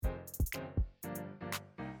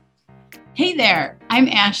Hey there, I'm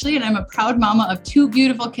Ashley and I'm a proud mama of two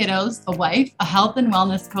beautiful kiddos, a wife, a health and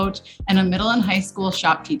wellness coach, and a middle and high school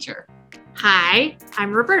shop teacher. Hi,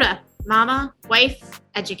 I'm Roberta, mama, wife,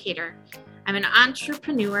 educator. I'm an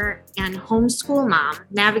entrepreneur and homeschool mom,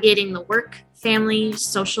 navigating the work, family,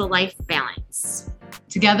 social life balance.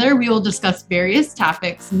 Together, we will discuss various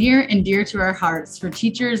topics near and dear to our hearts for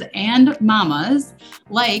teachers and mamas,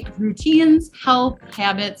 like routines, health,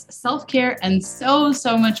 habits, self-care, and so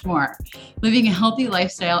much more. Living a healthy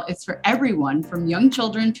lifestyle is for everyone from young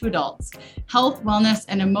children to adults. Health, wellness,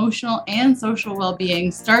 and emotional and social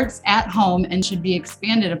well-being starts at home and should be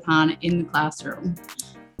expanded upon in the classroom.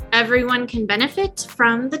 Everyone can benefit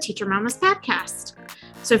from the Teacher Mamas podcast.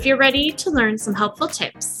 So if you're ready to learn some helpful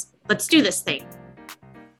tips, let's do this thing.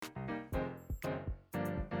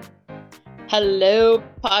 Hello,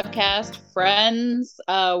 podcast friends.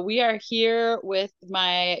 We are here with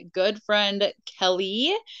my good friend,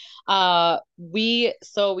 Kelly. We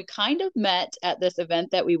kind of met at this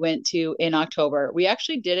event that we went to in October. We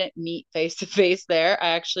actually didn't meet face to face there. I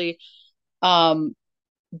actually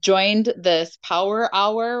joined this power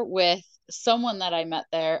hour with someone that I met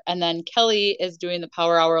there, and then Kelly is doing the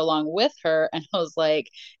power hour along with her, and I was like,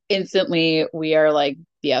 instantly we are like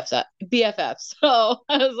BFFs. So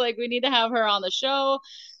I was like, we need to have her on the show.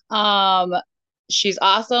 She's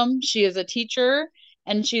awesome. She is a teacher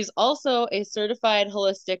and she's also a certified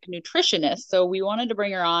holistic nutritionist. So we wanted to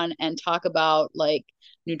bring her on and talk about like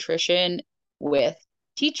nutrition with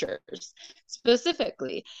teachers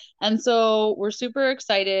specifically. And so we're super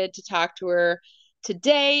excited to talk to her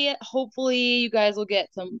today. Hopefully you guys will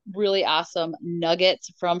get some really awesome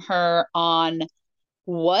nuggets from her on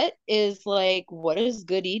what is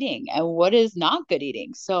good eating and what is not good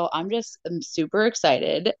eating. So I'm super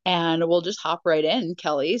excited, and we'll just hop right in,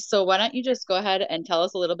 Kelly. So why don't you just go ahead and tell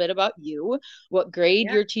us a little bit about you, what grade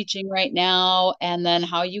you're teaching right now, and then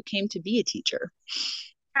how you came to be a teacher.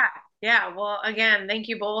 Yeah. Well, again, thank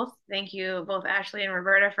you both. Thank you both, Ashley and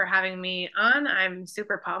Roberta, for having me on. I'm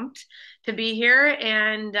super pumped to be here,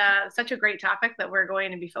 and such a great topic that we're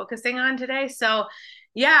going to be focusing on today. So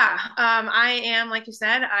I am, like you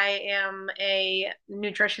said, I am a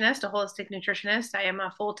nutritionist, a holistic nutritionist. I am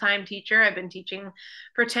a full-time teacher. I've been teaching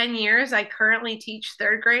for 10 years. I currently teach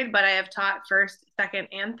third grade, but I have taught first, second,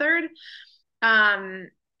 and third. And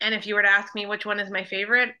if you were to ask me which one is my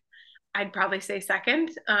favorite, I'd probably say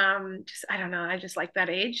second. I don't know. I just like that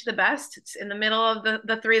age the best. It's in the middle of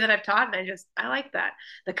the three that I've taught, and I like that,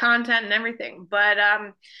 the content and everything. But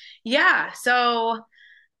so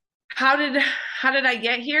how did I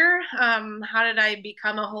get here? How did I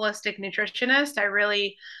become a holistic nutritionist? I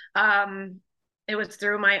really it was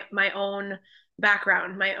through my own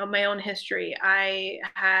background, my own history. I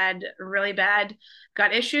had really bad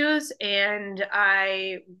gut issues, and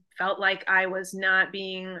I felt like I was not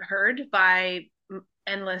being heard by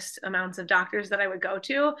endless amounts of doctors that I would go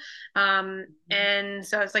to. And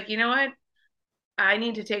so I was like, you know what? I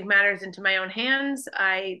need to take matters into my own hands.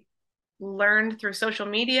 I learned through social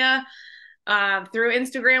media, through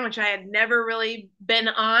Instagram, which I had never really been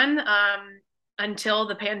on until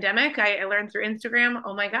the pandemic. I learned through Instagram,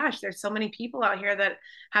 oh my gosh, there's so many people out here that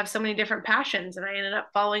have so many different passions. And I ended up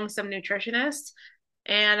following some nutritionists.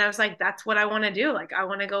 And I was like, that's what I want to do. Like, I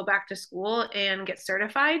want to go back to school and get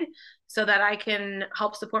certified so that I can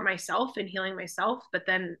help support myself in healing myself. But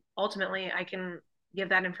then ultimately, I can give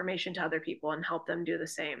that information to other people and help them do the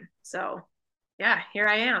same. So, yeah, here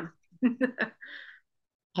I am.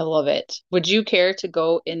 I love it. Would you care to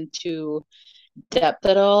go into depth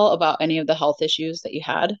at all about any of the health issues that you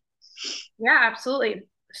had? Yeah, absolutely.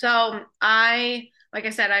 So like I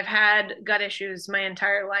said, I've had gut issues my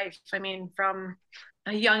entire life. I mean, from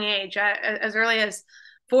a young age, as early as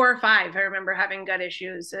 4 or 5, I remember having gut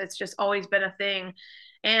issues. It's just always been a thing.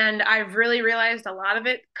 And I've really realized a lot of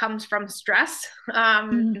it comes from stress.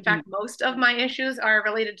 In fact, most of my issues are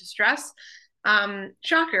related to stress.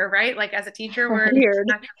 Shocker, right? Like, as a teacher, we're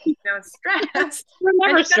not, stressed. We're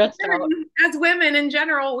never stressed out. As women in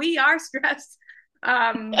general, we are stressed.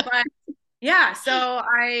 But yeah, so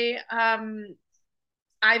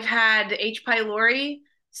I've had H. pylori,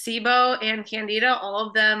 SIBO, and Candida. All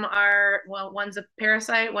of them are, well, one's a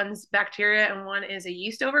parasite, one's bacteria, and one is a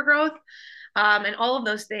yeast overgrowth. And all of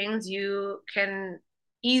those things you can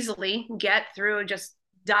easily get through just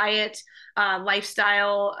diet,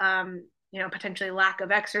 lifestyle, potentially lack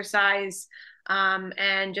of exercise,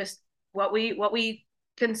 and just what we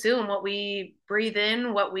consume, what we breathe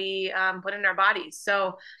in, what we put in our bodies.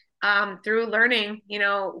 So through learning,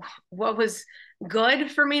 what was good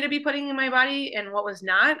for me to be putting in my body and what was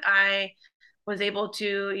not, I was able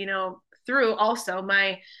to, through also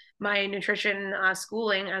my my nutrition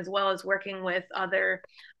schooling, as well as working with other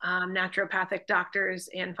naturopathic doctors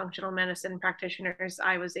and functional medicine practitioners,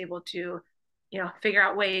 I was able to, figure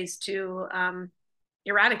out ways to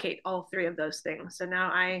eradicate all three of those things. So now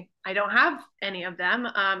I don't have any of them,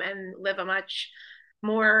 and live a much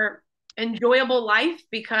more enjoyable life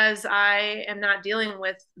because I am not dealing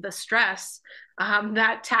with the stress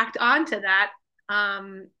that tacked onto that,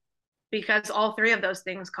 because all three of those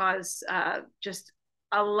things cause just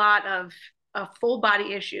a lot of full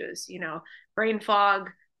body issues, brain fog,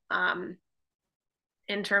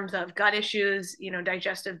 in terms of gut issues,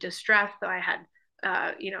 digestive distress. So I had,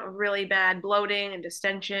 really bad bloating and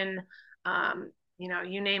distension,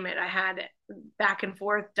 you name it. I had back and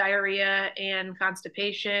forth diarrhea and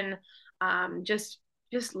constipation, just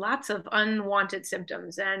lots of unwanted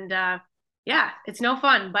symptoms. And yeah, it's no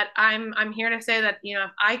fun, but I'm here to say that,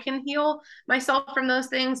 if I can heal myself from those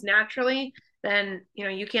things naturally, then,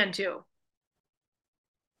 you can too.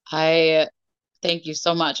 I thank you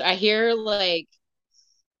so much. I hear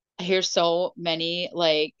so many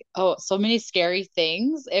so many scary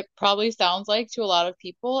things. It probably sounds like to a lot of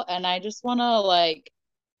people. And I just want to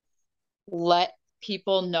let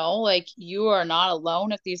people know, you are not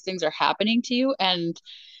alone if these things are happening to you. And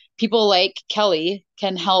people like Kelly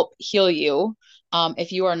can help heal you.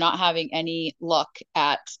 If you are not having any luck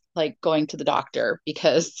at going to the doctor,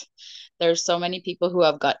 because there's so many people who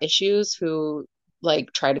have gut issues who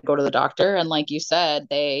try to go to the doctor, and like you said,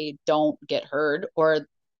 they don't get heard, or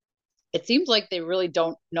it seems like they really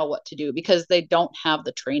don't know what to do because they don't have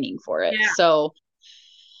the training for it. Yeah. So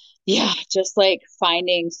yeah, just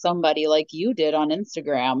finding somebody like you did on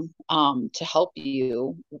Instagram to help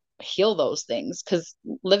you heal those things, because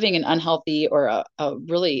living an unhealthy or a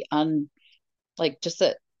really just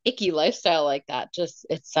a icky lifestyle like that, just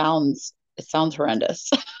it sounds horrendous.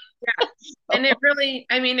 Yeah. And it really,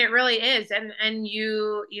 I mean, it really is. And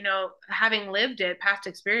having lived it, past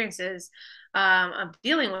experiences of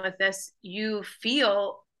dealing with this, you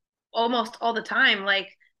feel almost all the time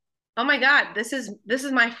oh my God, this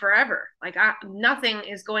is my forever. Nothing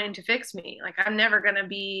is going to fix me. I'm never going to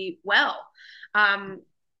be well. And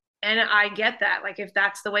I get that. If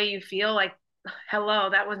that's the way you feel,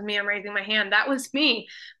 hello, that was me. I'm raising my hand. That was me.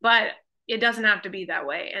 But it doesn't have to be that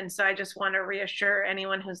way. And so I just want to reassure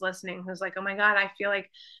anyone who's listening, who's oh my God, I feel like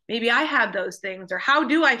maybe I have those things, or how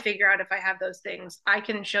do I figure out if I have those things? I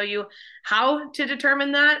can show you how to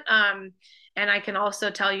determine that. And I can also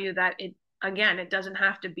tell you that it doesn't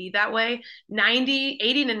have to be that way. 80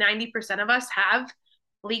 to 90% of us have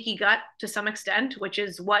leaky gut to some extent, which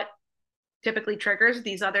is what typically triggers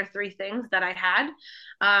these other three things that I had.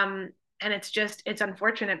 And it's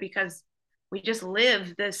unfortunate because we just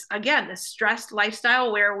live this stressed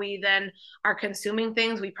lifestyle where we then are consuming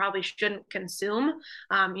things we probably shouldn't consume.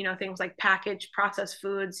 Things like packaged processed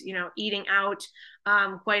foods, eating out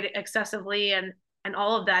quite excessively, and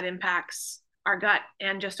all of that impacts our gut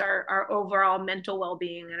and just our overall mental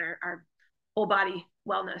well-being and our whole body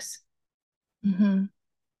wellness. Mm-hmm.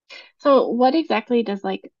 So what exactly does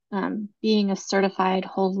being a certified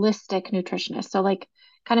holistic nutritionist? So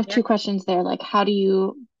kind of two questions there. How do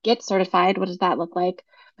you get certified? What does that look like?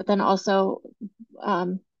 But then also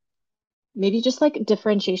maybe just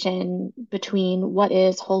differentiation between what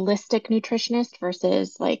is holistic nutritionist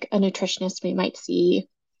versus a nutritionist we might see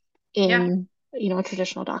in a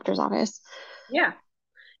traditional doctor's office. Yeah,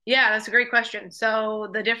 that's a great question. So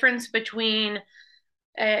the difference between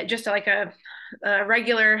just a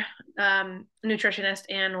regular nutritionist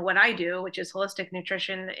and what I do, which is holistic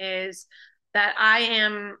nutrition, is that I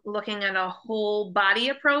am looking at a whole body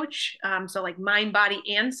approach. So mind, body,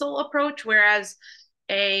 and soul approach, whereas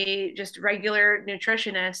a just regular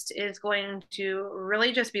nutritionist is going to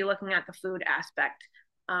really just be looking at the food aspect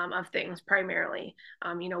of things primarily,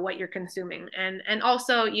 what you're consuming, and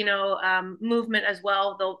also, movement as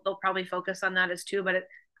well. They'll probably focus on that as too, but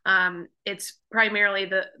it's primarily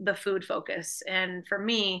the food focus. And for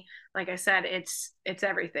me, like I said, it's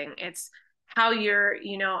everything. It's how you're,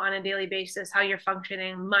 on a daily basis, how you're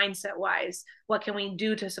functioning mindset wise. What can we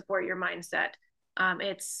do to support your mindset?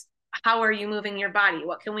 It's how are you moving your body?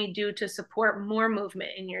 What can we do to support more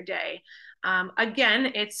movement in your day?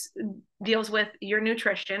 Again, it's deals with your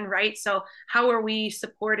nutrition, right? So how are we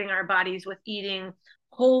supporting our bodies with eating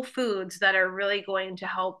whole foods that are really going to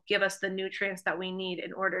help give us the nutrients that we need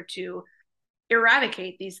in order to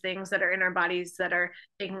eradicate these things that are in our bodies that are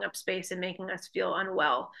taking up space and making us feel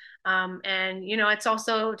unwell. And it's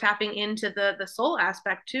also tapping into the soul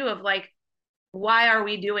aspect too, of why are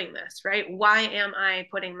we doing this, right? Why am I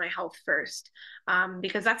putting my health first?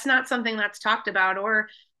 Because that's not something that's talked about or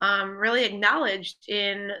really acknowledged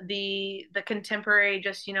in the contemporary,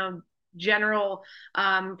 just, general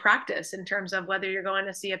practice in terms of whether you're going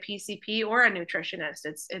to see a PCP or a nutritionist.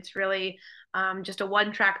 It's really just a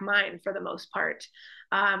one-track mind for the most part.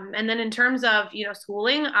 And then in terms of,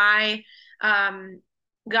 schooling, I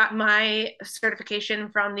got my certification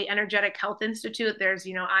from the Energetic Health Institute. There's,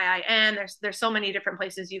 IIN. There's so many different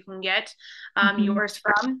places you can get yours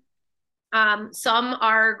from. Some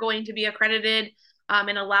are going to be accredited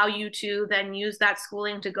and allow you to then use that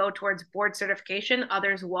schooling to go towards board certification.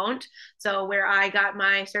 Others won't. So where I got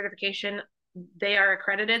my certification, they are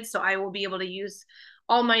accredited. So I will be able to use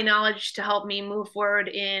all my knowledge to help me move forward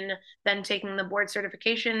in then taking the board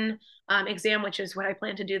certification exam, which is what I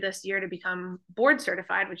plan to do this year to become board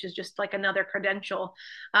certified, which is just like another credential.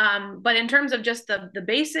 But in terms of just the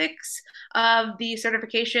basics of the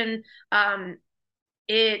certification,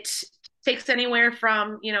 it takes anywhere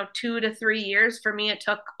from 2 to 3 years. For me, it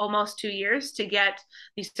took almost 2 years to get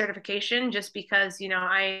the certification, just because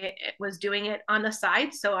I was doing it on the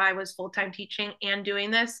side. So I was full-time teaching and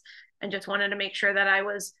doing this, and just wanted to make sure that I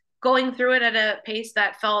was going through it at a pace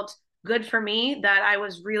that felt good for me, that I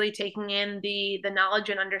was really taking in the knowledge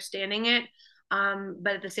and understanding it.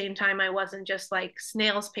 But at the same time, I wasn't just like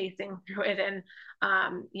snail's pacing through it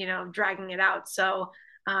and dragging it out. So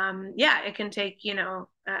it can take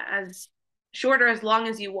as short or as long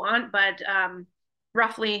as you want, but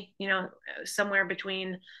roughly somewhere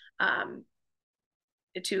between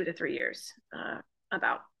 2 to 3 years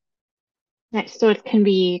about. Nice. So it can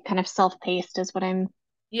be kind of self-paced is what I'm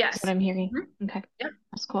Yes. hearing. Mm-hmm. Okay. Yep.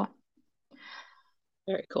 That's cool.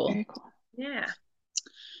 Very cool. Very cool. Yeah.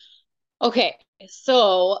 Okay,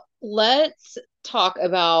 so let's talk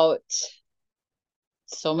about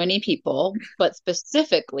so many people, but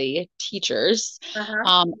specifically teachers,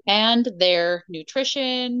 and their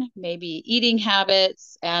nutrition, maybe eating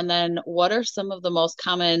habits, and then what are some of the most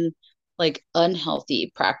common like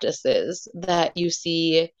unhealthy practices that you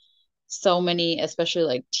see so many, especially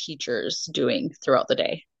like teachers, doing throughout the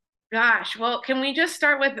day? Gosh, well, can we just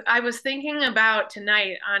start with, I was thinking about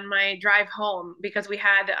tonight on my drive home, because we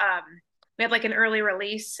had like an early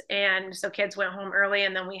release, and so kids went home early,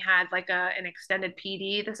 and then we had like an extended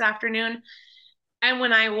PD this afternoon. And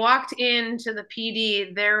when I walked into the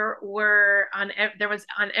PD, there was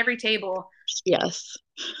on every table, yes,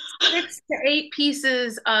 6 to 8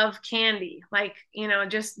 pieces of candy, like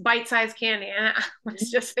just bite-sized candy. And I was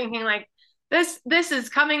just thinking, like, this is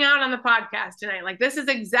coming out on the podcast tonight. Like, this is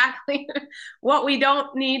exactly what we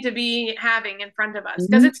don't need to be having in front of us,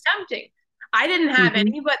 because it's tempting. I didn't have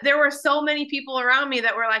any, but there were so many people around me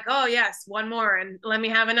that were like, "Oh yes, one more, and let me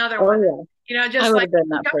have another one." Yeah. Just like been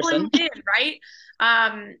that person. In, right?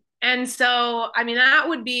 And so, I mean, that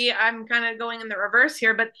would be, I'm kind of going in the reverse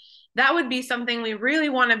here, but that would be something we really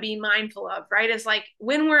want to be mindful of, right? Is like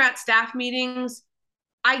when we're at staff meetings,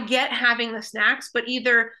 I get having the snacks, but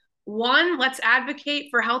either one, let's advocate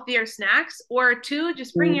for healthier snacks, or two,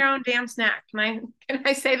 just bring your own damn snack. Can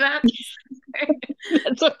I say that?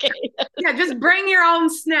 That's okay. Yeah, just bring your own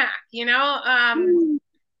snack,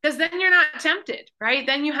 because then you're not tempted, right?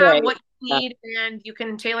 Then you have what you need, and you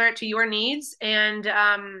can tailor it to your needs, and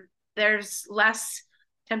there's less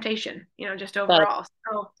temptation, just overall.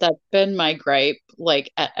 That's been my gripe,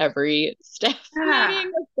 like at every staff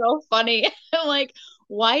meeting. It's so funny. I'm like,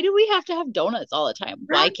 why do we have to have donuts all the time?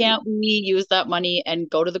 Right. Why can't we use that money and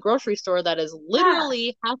go to the grocery store that is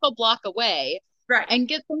literally half a block away, and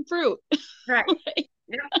get some fruit? Right.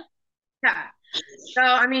 Yeah. So,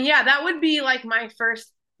 I mean, that would be like my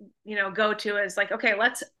first, go-to is like, okay,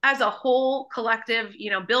 let's, as a whole collective,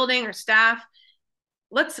 building or staff,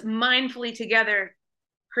 let's mindfully together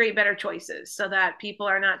create better choices so that people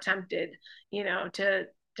are not tempted, to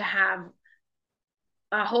have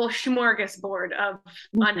a whole smorgasbord of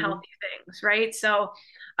unhealthy things, right? So,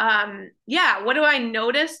 what do I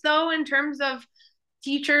notice though in terms of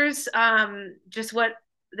teachers, just what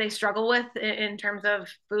they struggle with in terms of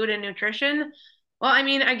food and nutrition? Well, I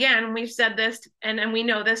mean, again, we've said this and we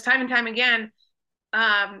know this time and time again,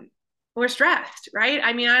 we're stressed, right?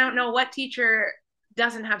 I mean, I don't know what teacher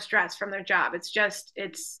doesn't have stress from their job.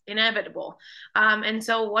 It's inevitable. And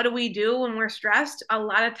so what do we do when we're stressed? A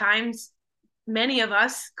lot of times, many of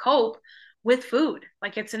us cope with food.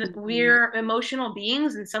 Like we're emotional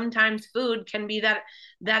beings, and sometimes food can be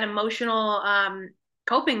that emotional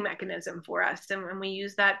coping mechanism for us, and we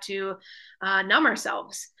use that to numb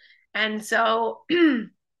ourselves. And so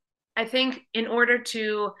I think in order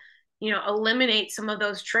to eliminate some of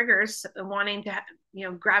those triggers, wanting to,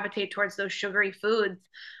 gravitate towards those sugary foods,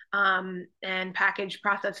 and packaged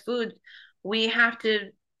processed foods. We have to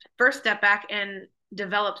first step back and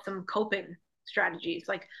develop some coping strategies.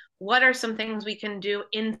 Like, what are some things we can do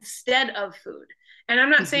instead of food? And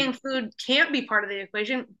I'm not saying food can't be part of the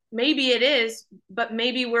equation. Maybe it is, but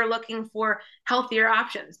maybe we're looking for healthier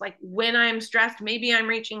options. Like, when I'm stressed, maybe I'm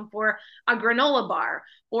reaching for a granola bar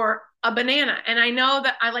or a banana. And I know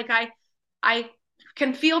that I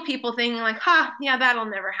can feel people thinking like, yeah, that'll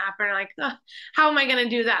never happen. Like, how am I going to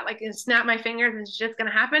do that? Like, snap my fingers and it's just going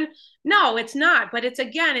to happen? No, it's not. But it's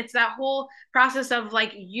that whole process of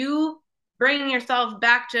like you bringing yourself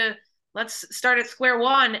back to, let's start at square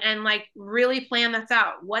one and like really plan this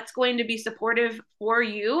out. What's going to be supportive for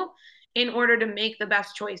you in order to make the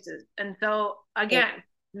best choices? And so again,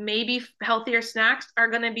 maybe healthier snacks are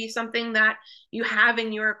going to be something that you have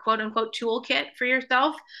in your quote unquote toolkit for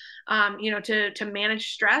yourself, to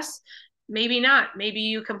manage stress. Maybe not. Maybe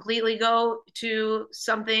you completely go to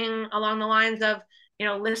something along the lines of,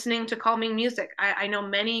 listening to calming music. I know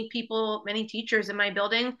many people, many teachers in my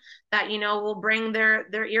building that, will bring their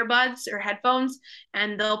earbuds or headphones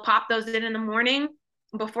and they'll pop those in the morning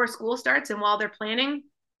before school starts. And while they're planning,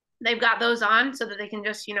 they've got those on so that they can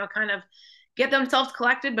just, kind of get themselves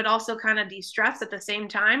collected, but also kind of de-stress at the same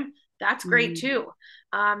time. That's great too.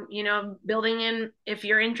 Building in, if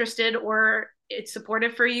you're interested or it's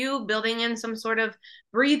supportive for you, building in some sort of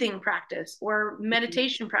breathing practice or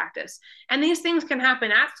meditation practice. And these things can happen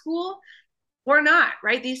at school or not,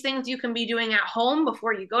 right? These things you can be doing at home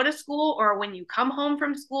before you go to school, or when you come home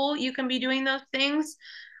from school, you can be doing those things.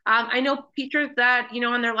 I know teachers that,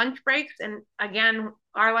 on their lunch breaks, and again,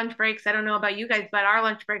 our lunch breaks, I don't know about you guys, but our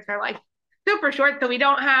lunch breaks are like super short. So we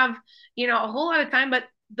don't have, a whole lot of time, but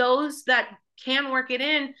those that can work it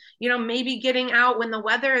in, maybe getting out when the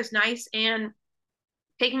weather is nice and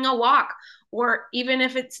taking a walk, or even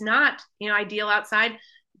if it's not, ideal outside,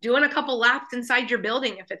 doing a couple laps inside your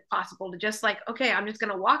building if it's possible, to just like, okay, I'm just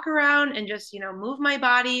going to walk around and just, move my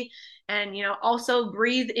body and, also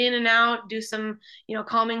breathe in and out, do some,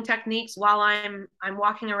 calming techniques while I'm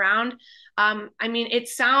walking around. I mean, it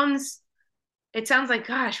sounds like,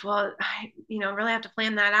 gosh, well, I, really have to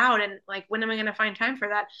plan that out. And like, when am I going to find time for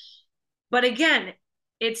that? But again,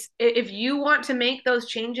 it's, if you want to make those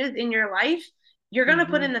changes in your life, you're going to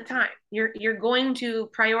put in the time. You're going to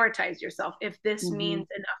prioritize yourself if this means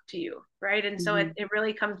enough to you, right? And so it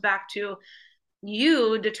really comes back to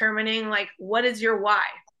you determining like, what is your why?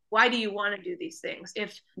 Why do you want to do these things?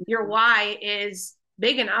 If your why is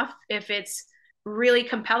big enough, if it's really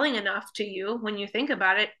compelling enough to you when you think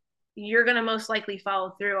about it, you're going to most likely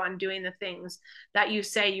follow through on doing the things that you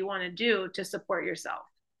say you want to do to support yourself.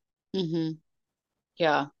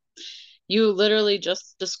 Yeah. You literally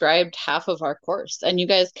just described half of our course, and you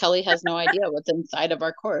guys, Kelly has no idea what's inside of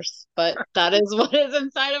our course, but that is what is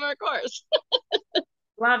inside of our course.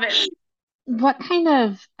 Love it. What kind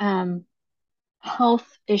of health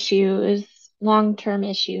issues, long-term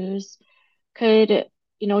issues could,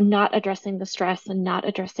 not addressing the stress and not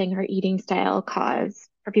addressing our eating style cause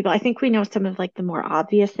for people? I think we know some of like the more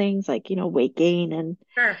obvious things like, weight gain and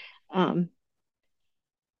Sure.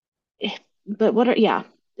 But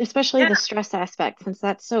especially the stress aspect, since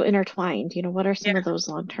that's so intertwined, what are some of those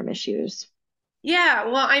long-term issues? Yeah,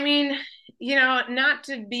 well, I mean, not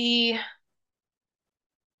to be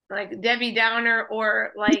like Debbie Downer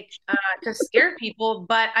or like to scare people,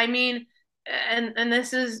 but I mean, and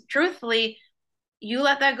this is truthfully, you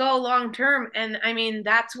let that go long term, and I mean,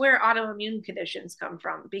 that's where autoimmune conditions come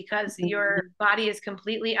from, because your body is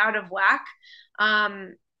completely out of whack,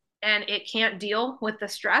 and it can't deal with the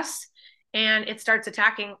stress, and it starts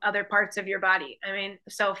attacking other parts of your body. I mean,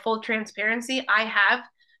 so full transparency, I have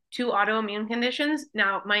 2 autoimmune conditions.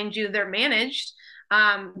 Now, mind you, they're managed,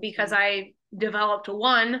 because I developed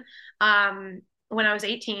one when I was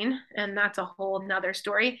 18, and that's a whole nother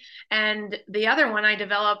story. And the other one I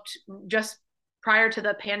developed just prior to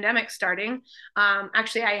the pandemic starting.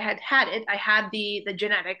 Actually, I had it. I had the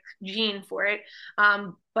genetic gene for it,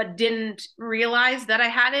 but didn't realize that I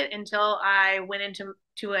had it until I went into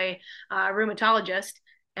a rheumatologist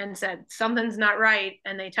and said something's not right,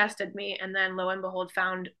 and they tested me, and then lo and behold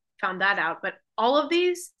found that out. But all of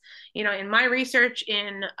these, in my research,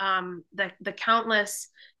 in the countless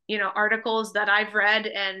articles that I've read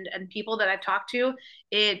and people that I've talked to,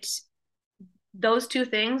 those 2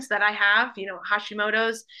 things that I have,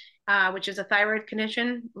 Hashimoto's, which is a thyroid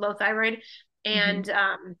condition, low thyroid, and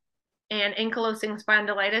ankylosing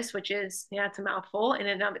spondylitis, which is, it's a mouthful in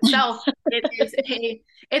and of itself.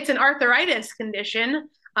 It's an arthritis condition.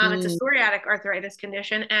 It's a psoriatic arthritis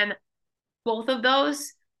condition. And both of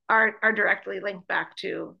those are directly linked back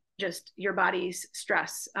to just your body's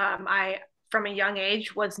stress. I from a young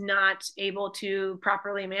age was not able to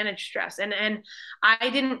properly manage stress, and I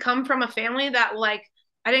didn't come from a family that like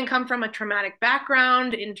I didn't come from a traumatic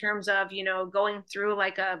background in terms of going through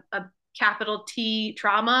like a capital T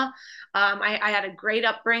trauma. I had a great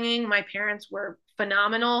upbringing. My parents were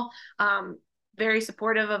phenomenal, very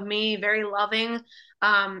supportive of me, very loving.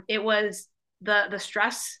 It was the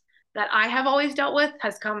stress that I have always dealt with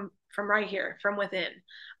has come from right here, from within.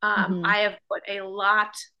 I have put a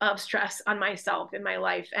lot of stress on myself in my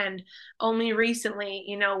life. And only recently,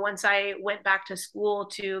 once I went back to school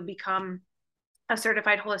to become a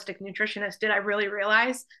certified holistic nutritionist, did I really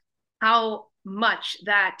realize how much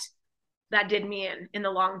that did me in the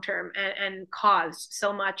long term and caused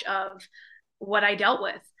so much of what I dealt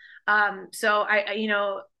with. So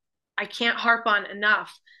I can't harp on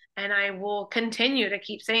enough, and I will continue to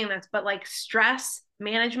keep saying this, but like stress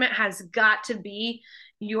management has got to be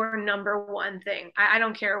your number one thing. I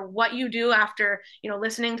don't care what you do after,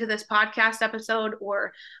 listening to this podcast episode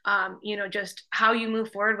or, just how you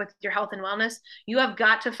move forward with your health and wellness. You have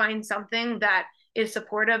got to find something that is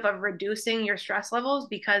supportive of reducing your stress levels,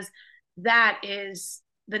 because that is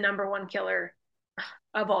the number one killer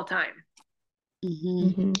of all time.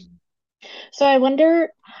 So I wonder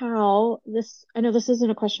how this, I know this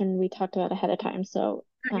isn't a question we talked about ahead of time, so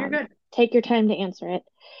You're good. take your time to answer it.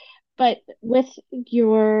 But with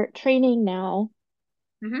your training now,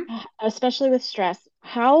 especially with stress,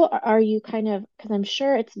 how are you kind of, because I'm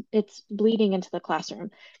sure it's bleeding into the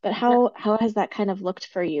classroom, but how has that kind of looked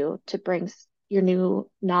for you to bring your new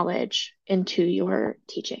knowledge into your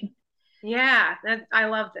teaching? Yeah, I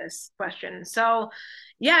love this question. So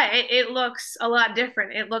yeah, it looks a lot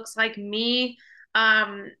different. It looks like me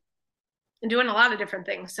doing a lot of different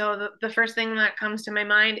things. So the first thing that comes to my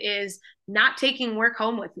mind is not taking work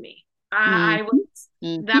home with me. That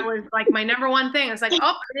was like my number one thing. It's like, oh,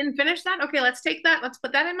 I didn't finish that. Okay, let's take that. Let's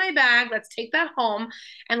put that in my bag. Let's take that home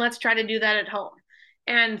and let's try to do that at home.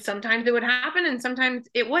 And sometimes it would happen and sometimes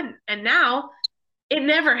it wouldn't. And now it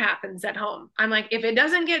never happens at home. I'm like, if it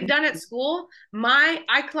doesn't get done at school,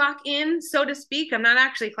 I clock in, so to speak. I'm not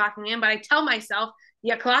actually clocking in, but I tell myself,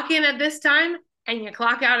 you clock in at this time and you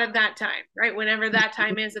clock out at that time, right? Whenever that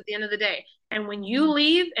time is at the end of the day. And when you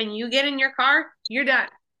leave and you get in your car, you're done.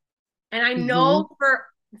 And I know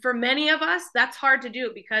for many of us, that's hard to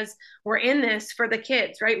do because we're in this for the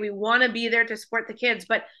kids, right? We want to be there to support the kids,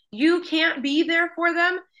 but you can't be there for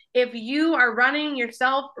them if you are running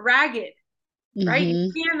yourself ragged, right?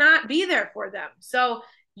 You cannot be there for them. So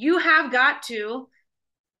you have got to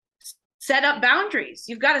set up boundaries.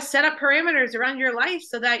 You've got to set up parameters around your life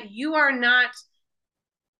so that you are not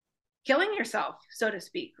killing yourself, so to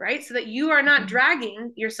speak, right? So that you are not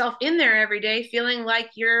dragging yourself in there every day feeling like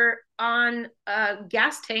you're on a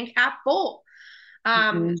gas tank half full.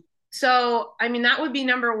 So, I mean, that would be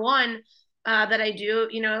number one that I do.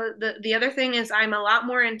 The other thing is I'm a lot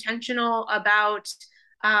more intentional about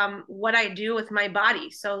what I do with my body.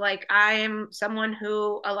 So like I am someone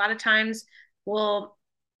who a lot of times will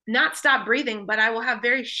not stop breathing, but I will have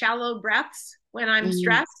very shallow breaths when I'm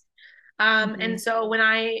stressed. And so when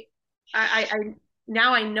I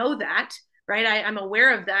now I know that, right? I'm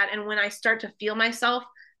aware of that. And when I start to feel myself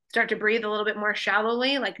start to breathe a little bit more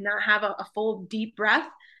shallowly, like not have a full deep breath,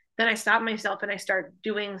 then I stop myself and I start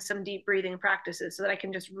doing some deep breathing practices so that I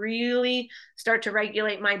can just really start to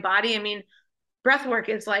regulate my body. I mean, breath work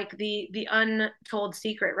is like the untold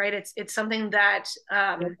secret, right? It's something that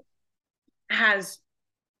has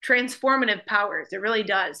transformative powers. It really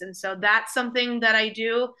does. And so that's something that I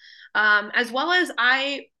do, as well as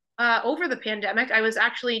over the pandemic, I was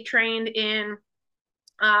actually trained in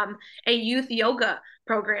a youth yoga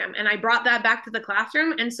program, and I brought that back to the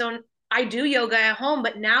classroom. And so I do yoga at home,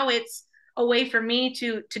 but now it's a way for me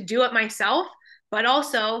to do it myself, but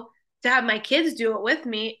also to have my kids do it with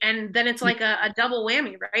me. And then it's like a double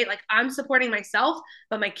whammy, right? Like I'm supporting myself,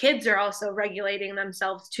 but my kids are also regulating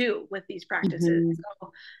themselves too with these practices.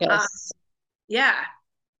 So, yes. Yeah.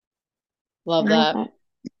 Love that.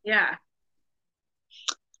 Yeah.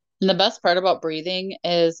 And the best part about breathing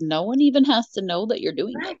is no one even has to know that you're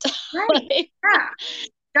doing it. Right. Like, yeah.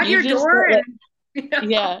 Got your door.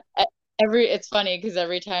 Yeah. It's funny because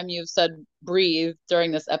every time you've said breathe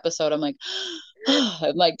during this episode, I'm like,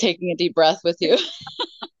 I'm like taking a deep breath with you.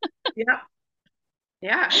 Yeah.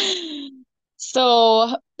 Yeah. So,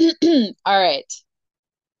 all right.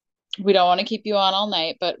 We don't want to keep you on all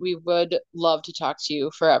night, but we would love to talk to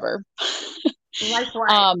you forever.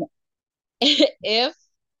 Likewise. If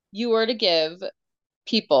you were to give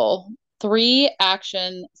people 3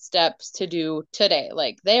 action steps to do today.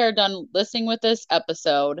 Like they are done listening with this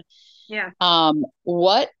episode. Yeah.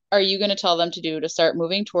 What are you going to tell them to do to start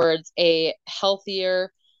moving towards a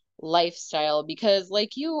healthier lifestyle? Because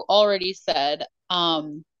like you already said,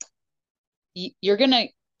 you're going to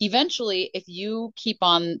eventually, if you keep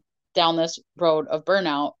on down this road of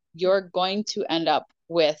burnout, you're going to end up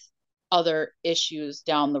with other issues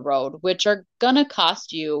down the road, which are going to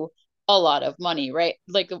cost you a lot of money, right?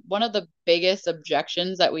 Like one of the biggest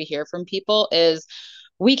objections that we hear from people is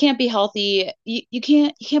we can't be healthy. You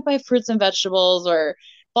can't buy fruits and vegetables or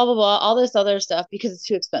blah blah blah, all this other stuff because it's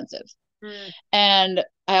too expensive. And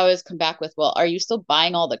I always come back with, well, are you still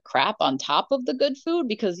buying all the crap on top of the good food?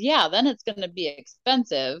 Because yeah, then it's going to be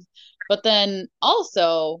expensive. But then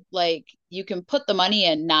also, like, you can put the money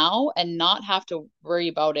in now and not have to worry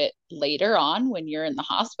about it later on when you're in the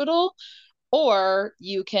hospital. Or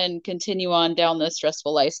you can continue on down this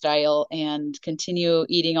stressful lifestyle and continue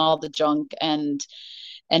eating all the junk and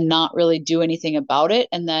not really do anything about it.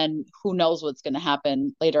 And then who knows what's going to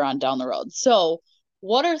happen later on down the road. So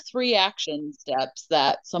what are 3 action steps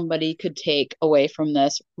that somebody could take away from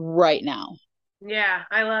this right now? Yeah,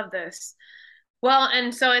 I love this. Well,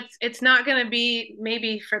 and so it's not going to be,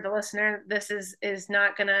 maybe for the listener, this is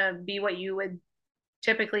not going to be what you would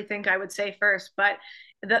typically think I would say first, but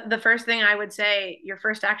the first thing I would say, your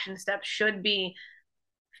first action step should be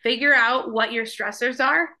figure out what your stressors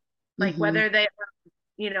are, like whether they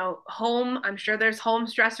are, home, I'm sure there's home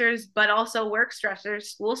stressors, but also work stressors,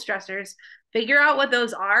 school stressors. Figure out what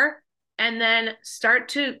those are, and then start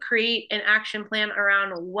to create an action plan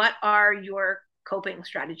around what are your coping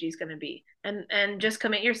strategies going to be, and just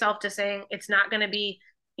commit yourself to saying it's not going to be,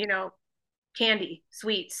 candy,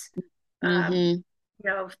 sweets,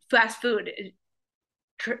 fast food.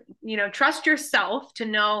 Trust yourself to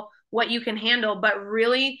know what you can handle, but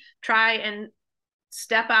really try and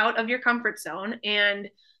step out of your comfort zone and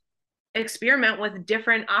experiment with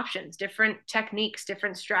different options, different techniques,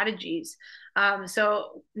 different strategies.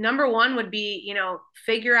 So number one would be,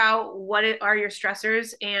 figure out what are your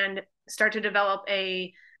stressors and start to develop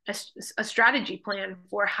a strategy plan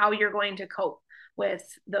for how you're going to cope with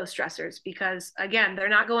those stressors, because again, they're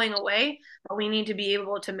not going away, but we need to be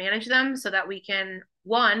able to manage them so that we can,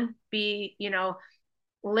 one, be,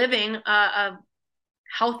 living a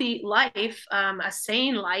healthy life, a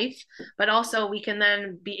sane life, but also we can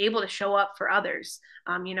then be able to show up for others,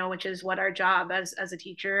 which is what our job as a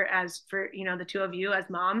teacher, as for, the two of you as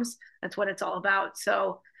moms, that's what it's all about.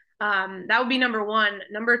 So that would be number one.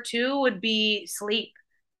 Number two would be sleep.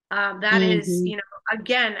 That is,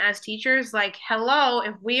 again, as teachers, like, hello,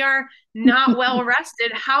 if we are not well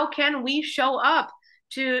rested, how can we show up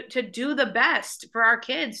to do the best for our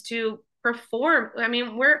kids, to perform? I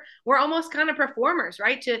mean, we're almost kind of performers,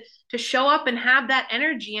 right? To show up and have that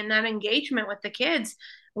energy and that engagement with the kids.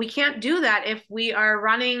 We can't do that if we are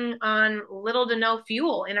running on little to no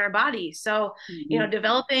fuel in our body. So,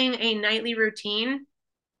 developing a nightly routine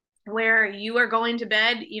where you are going to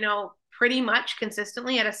bed, pretty much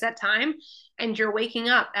consistently at a set time, and you're waking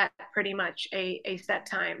up at pretty much a set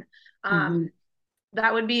time.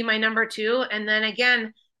 That would be my number two. And then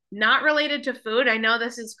again, not related to food. I know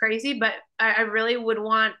this is crazy, but I really would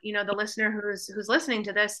want, the listener who's listening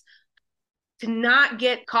to this to not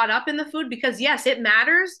get caught up in the food, because yes, it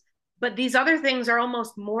matters, but these other things are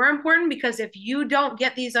almost more important, because if you don't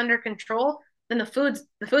get these under control, then the food's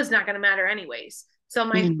not going to matter anyways. So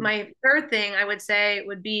my third thing I would say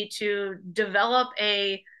would be to develop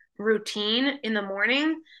a routine in the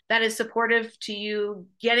morning that is supportive to you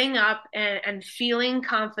getting up and feeling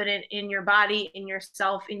confident in your body, in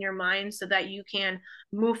yourself, in your mind, so that you can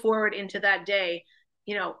move forward into that day,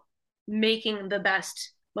 making the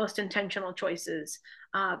best, most intentional choices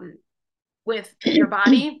with your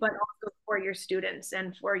body, but also for your students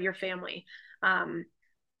and for your family.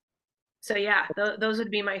 So yeah, those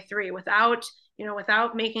would be my 3. Without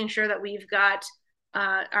making sure that we've got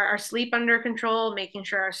our sleep under control, making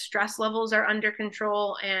sure our stress levels are under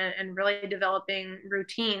control, and really developing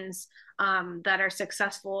routines that are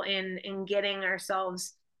successful in getting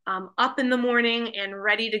ourselves up in the morning and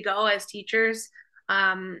ready to go as teachers.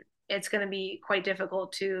 It's going to be quite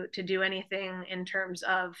difficult to do anything in terms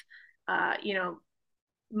of,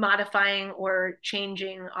 modifying or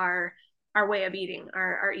changing our way of eating,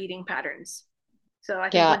 our eating patterns. So I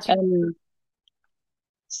think once you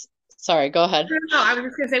sorry, go ahead. No, I was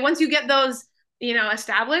just gonna say, once you get those,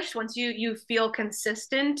 established, once you feel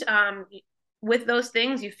consistent with those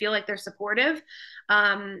things, you feel like they're supportive,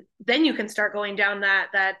 then you can start going down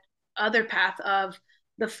that other path of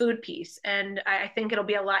the food piece. And I think it'll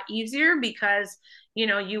be a lot easier because,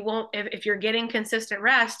 you won't, if you're getting consistent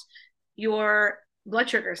rest, your blood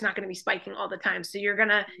sugar is not going to be spiking all the time. So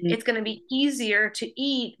it's going to be easier to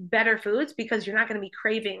eat better foods because you're not going to be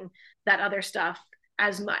craving that other stuff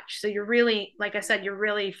as much. So you're really, like I said, you're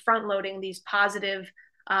really front loading these positive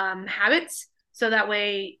habits. So that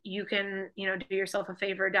way you can, do yourself a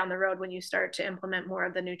favor down the road when you start to implement more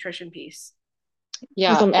of the nutrition piece.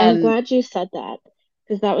 Yeah. Awesome. And I'm glad you said that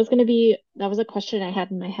because that was a question I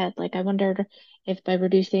had in my head. Like I wondered if by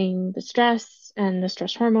reducing the stress and the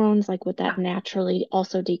stress hormones, like would that naturally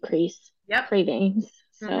also decrease cravings?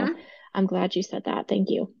 So I'm glad you said that. Thank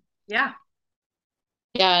you. Yeah.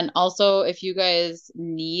 Yeah. And also, if you guys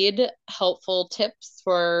need helpful tips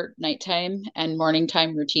for nighttime and morning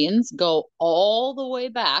time routines, go all the way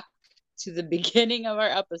back to the beginning of our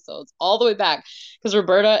episodes, all the way back. Because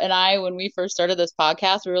Roberta and I, when we first started this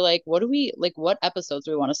podcast, we were like, what episodes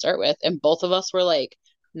do we want to start with? And both of us were like,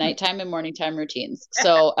 nighttime and morning time routines.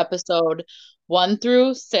 So episode 1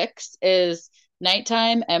 through 6 is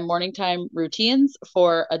nighttime and morning time routines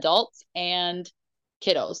for adults and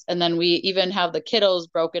kiddos. And then we even have the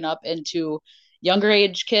kiddos broken up into younger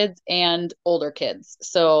age kids and older kids.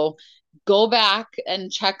 So go back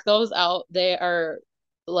and check those out. They are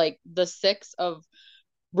like the 6 of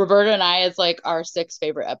Roberta and I is like our 6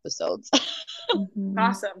 favorite episodes.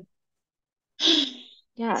 Awesome.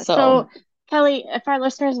 Yeah. So Kelly, if our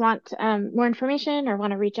listeners want more information or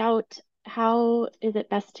want to reach out, how is it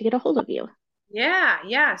best to get a hold of you?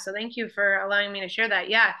 Yeah. So thank you for allowing me to share that.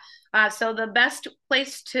 Yeah. So the best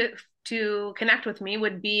place to connect with me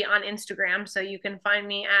would be on Instagram. So you can find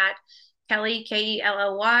me at Kelly,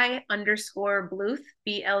 KELLY _Bluth,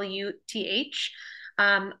 BLUTH.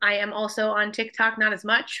 I am also on TikTok, not as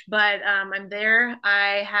much, but I'm there.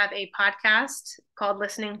 I have a podcast called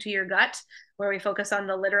Listening to Your Gut, where we focus on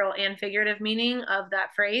the literal and figurative meaning of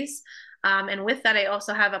that phrase. And with that, I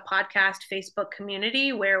also have a podcast Facebook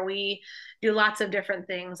community where we do lots of different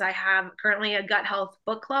things. I have currently a gut health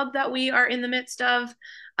book club that we are in the midst of.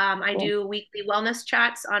 I do weekly wellness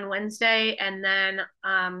chats on Wednesday. And then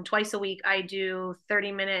twice a week, I do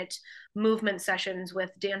 30-minute movement sessions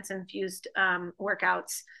with dance infused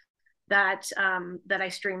workouts that I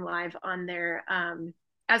stream live on there.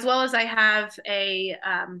 As well as I have a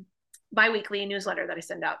bi-weekly newsletter that I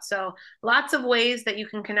send out. So lots of ways that you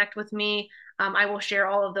can connect with me. I will share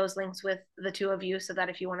all of those links with the two of you so that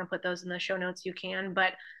if you want to put those in the show notes, you can.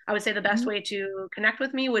 But I would say the best way to connect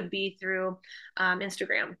with me would be through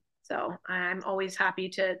Instagram. So I'm always happy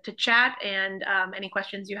to chat, and any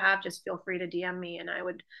questions you have, just feel free to DM me, and I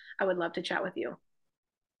would love to chat with you.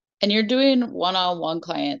 And you're doing one-on-one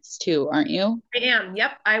clients too, aren't you? I am.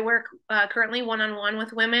 Yep. I work currently one-on-one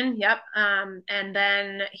with women. Yep. And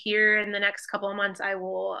then here in the next couple of months, I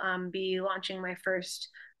will be launching my first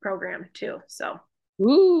program too. So.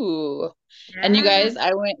 Ooh. Yeah. And you guys,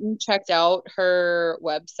 I went and checked out her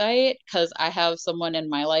website because I have someone in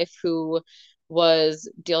my life who was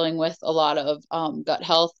dealing with a lot of gut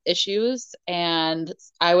health issues. And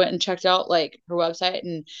I went and checked out like her website,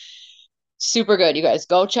 and super good. You guys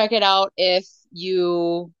go check it out if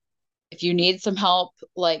you need some help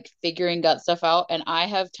like figuring gut stuff out. And I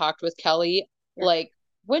have talked with Kelly, like,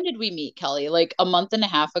 when did we meet, Kelly? Like a month and a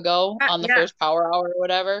half ago on the first Power Hour or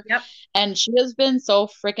whatever. Yep. And she has been so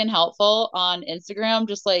freaking helpful on Instagram,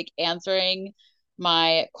 just like answering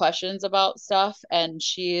my questions about stuff. And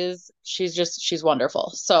she's wonderful.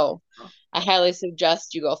 So I highly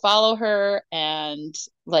suggest you go follow her. And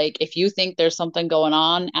like, if you think there's something going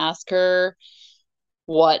on, ask her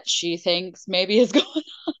what she thinks maybe is going on,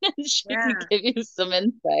 and she can give you some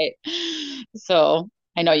insight. So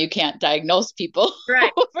I know you can't diagnose people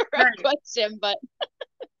over a question, but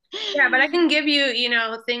yeah, but I can give you,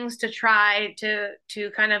 things to try to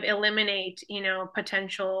kind of eliminate,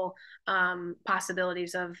 potential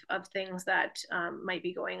possibilities of things that might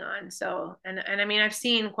be going on. So, and I mean, I've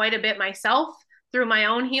seen quite a bit myself through my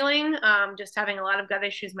own healing, just having a lot of gut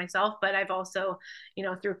issues myself, but I've also,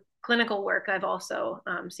 through clinical work, I've also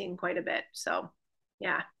seen quite a bit. So,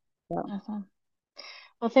 yeah. Awesome.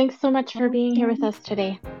 Well, thanks so much for being here with us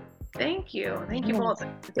today. Thank you. Thank you both.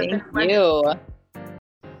 Thank you.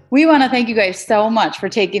 We want to thank you guys so much for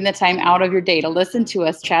taking the time out of your day to listen to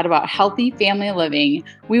us chat about healthy family living.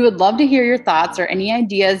 We would love to hear your thoughts or any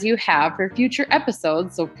ideas you have for future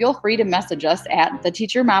episodes, so feel free to message us at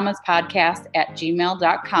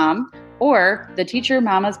theteachermamaspodcast@gmail.com or the Teacher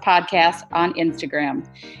Mamas Podcast on Instagram.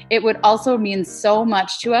 It would also mean so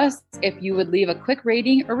much to us if you would leave a quick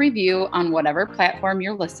rating or review on whatever platform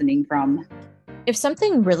you're listening from. If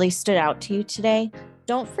something really stood out to you today,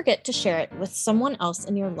 Don't forget to share it with someone else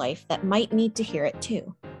in your life that might need to hear it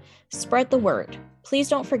too. Spread the word. Please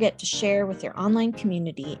don't forget to share with your online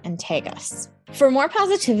community and tag us. For more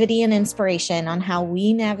positivity and inspiration on how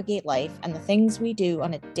we navigate life and the things we do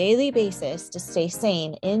on a daily basis to stay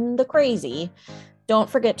sane in the crazy, don't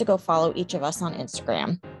forget to go follow each of us on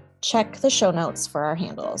Instagram. Check the show notes for our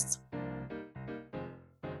handles.